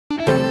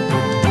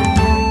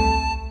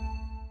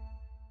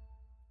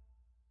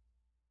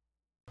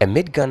A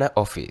Mid-Ghana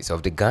office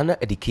of the Ghana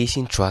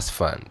Education Trust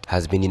Fund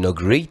has been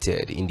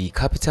inaugurated in the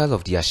capital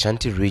of the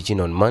Ashanti region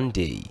on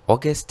Monday,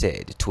 August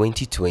 3,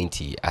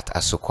 2020 at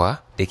Asokwa.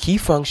 The key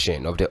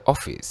function of the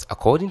office,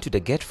 according to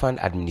the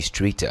GETFund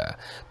administrator,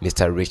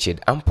 Mr.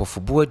 Richard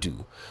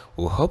Ampofubuadu,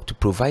 will help to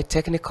provide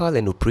technical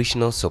and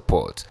operational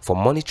support for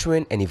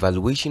monitoring and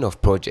evaluation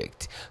of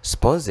projects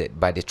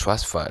sponsored by the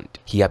Trust Fund.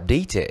 He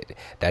updated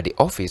that the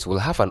office will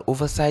have an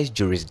oversized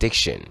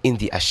jurisdiction in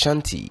the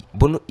Ashanti,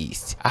 Bono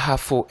East,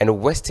 Ahafo,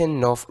 and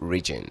Western North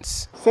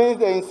regions. Since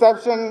the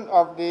inception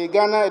of the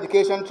Ghana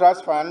Education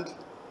Trust Fund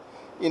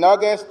in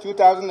August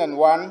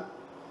 2001,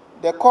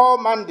 the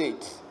core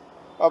mandate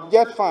of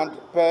GETFund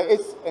per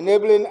its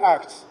enabling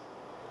act,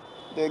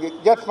 the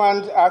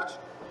GETFund Act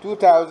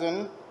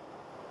 2000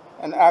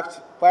 and Act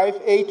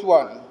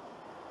 581,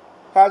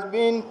 has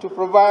been to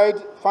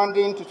provide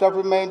funding to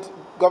supplement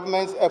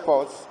government's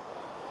efforts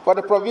for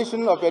the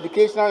provision of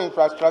educational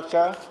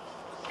infrastructure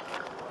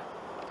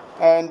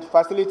and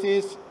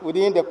facilities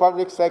within the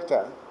public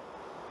sector,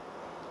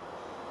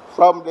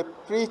 from the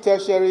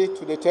pre-tertiary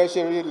to the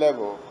tertiary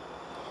level.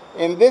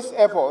 In this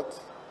effort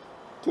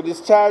to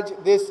discharge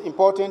this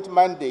important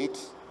mandate,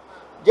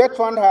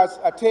 GETFund has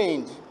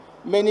attained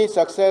many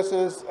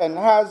successes and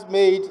has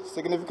made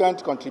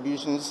significant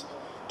contributions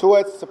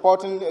towards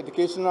supporting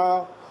education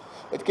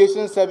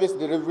service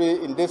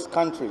delivery in this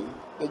country.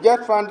 The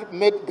GETFund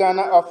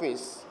Mid-Ghana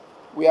office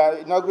we are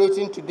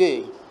inaugurating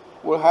today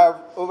will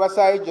have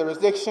oversight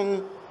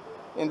jurisdiction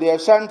in the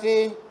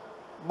Ashanti,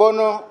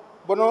 Bono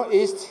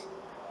East,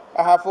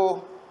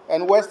 Ahafo,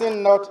 and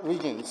Western North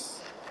regions.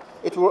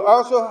 It will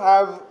also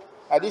have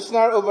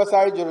additional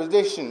oversight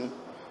jurisdiction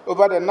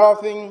over the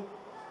Northern,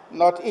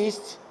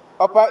 Northeast,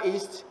 Upper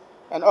East,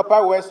 and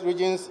Upper West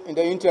regions in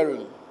the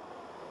interim.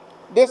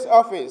 This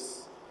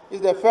office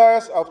is the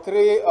first of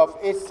 3 of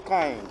its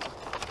kind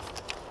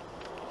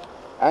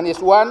and is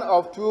one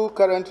of 2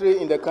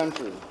 currently in the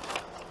country.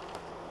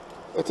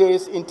 It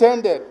is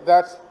intended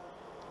that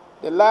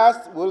the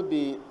last will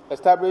be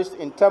established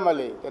in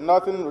Tamale, the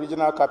Northern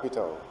Regional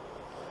Capital,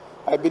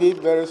 I believe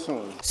very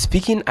soon.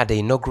 Speaking at the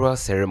inaugural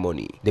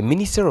ceremony, the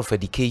Minister of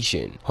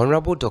Education,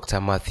 Honorable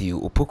Dr. Matthew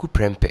Opoku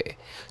Prempeh,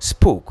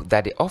 spoke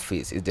that the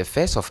office is the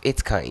first of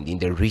its kind in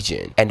the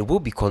region and will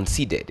be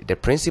considered the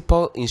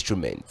principal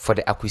instrument for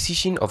the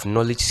acquisition of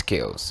knowledge,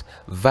 skills,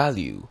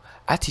 value,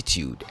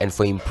 attitude, and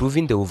for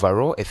improving the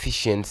overall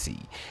efficiency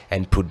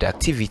and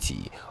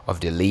productivity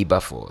of the labor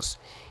force.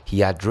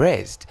 He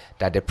addressed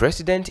that the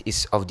president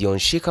is of the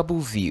unshakable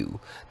view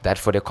that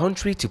for the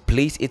country to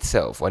place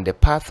itself on the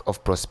path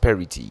of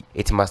prosperity,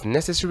 it must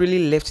necessarily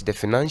lift the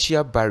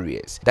financial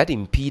barriers that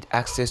impede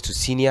access to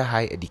senior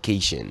high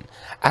education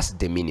as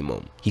the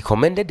minimum. He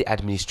commended the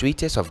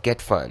administrators of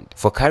GETFund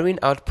for carrying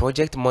out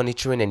project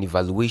monitoring and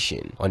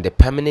evaluation on the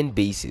permanent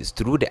basis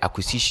through the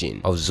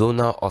acquisition of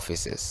zonal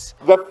offices.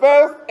 The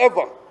first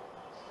ever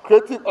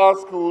creative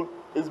arts school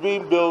is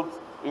being built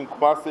in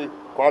Kumasi,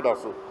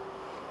 Kwadaso.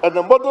 And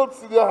the Model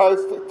Senior High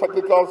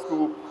Technical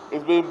School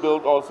is being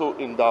built also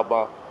in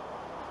Daba.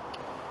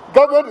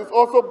 Government is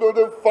also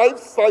building 5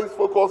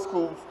 science-focused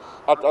schools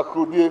at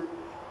Akrudie,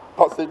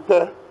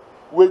 Pasempe,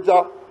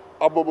 Weja,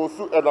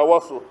 Abobosu, and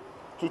Awaso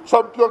to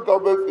champion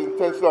government's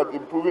intention at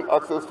improving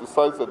access to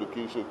science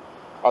education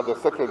at the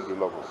secondary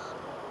level.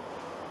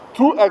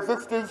 2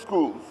 existing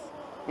schools,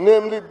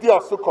 namely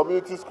Diaso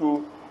Community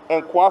School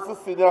and Kwasi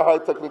Senior High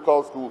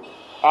Technical School,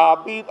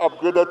 are being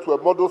upgraded to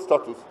a model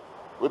status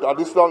with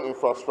additional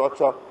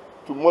infrastructure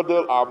to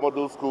model our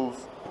model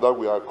schools that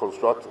we are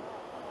constructing.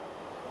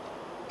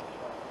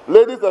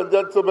 Ladies and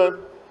gentlemen,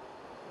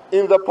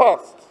 in the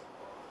past,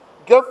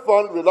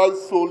 GETFund relied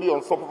solely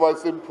on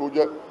supervising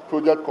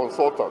project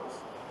consultants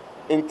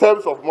in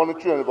terms of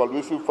monitoring and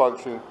evaluation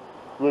function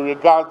with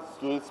regards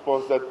to its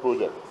sponsored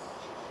projects.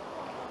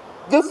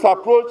 This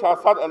approach has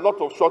had a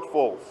lot of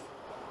shortfalls,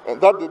 and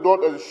that did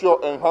not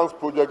ensure enhanced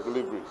project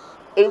delivery.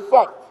 In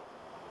fact,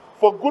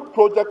 for good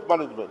project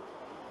management,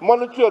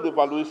 monitoring and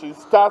evaluation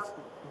starts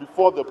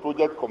before the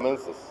project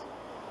commences.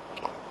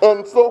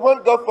 And so when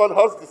GETFund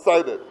has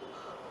decided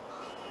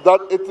that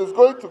it is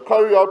going to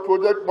carry out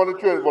project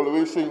monitoring and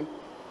evaluation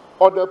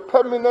on a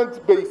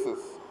permanent basis,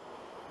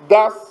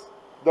 thus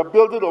the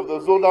building of the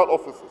zonal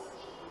offices,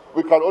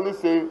 we can only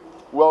say,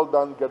 well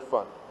done,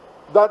 GETFund.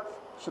 That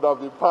should have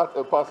been part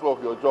and parcel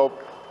of your job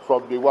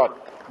from day one,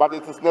 but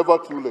it is never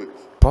too late.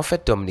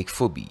 Prophet Dominic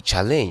Fobi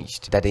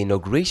challenged that the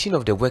inauguration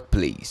of the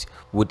workplace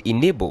would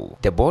enable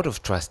the Board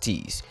of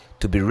Trustees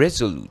to be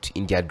resolute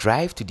in their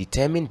drive to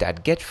determine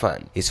that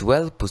GETFund is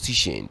well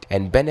positioned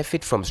and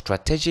benefit from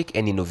strategic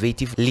and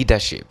innovative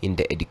leadership in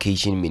the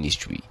education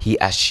ministry. He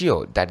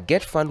assured that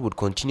GETFund would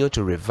continue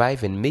to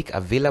revive and make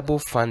available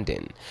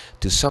funding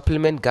to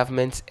supplement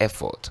government's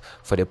effort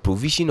for the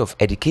provision of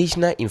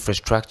educational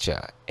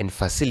infrastructure and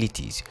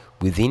facilities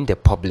within the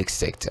public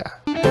sector.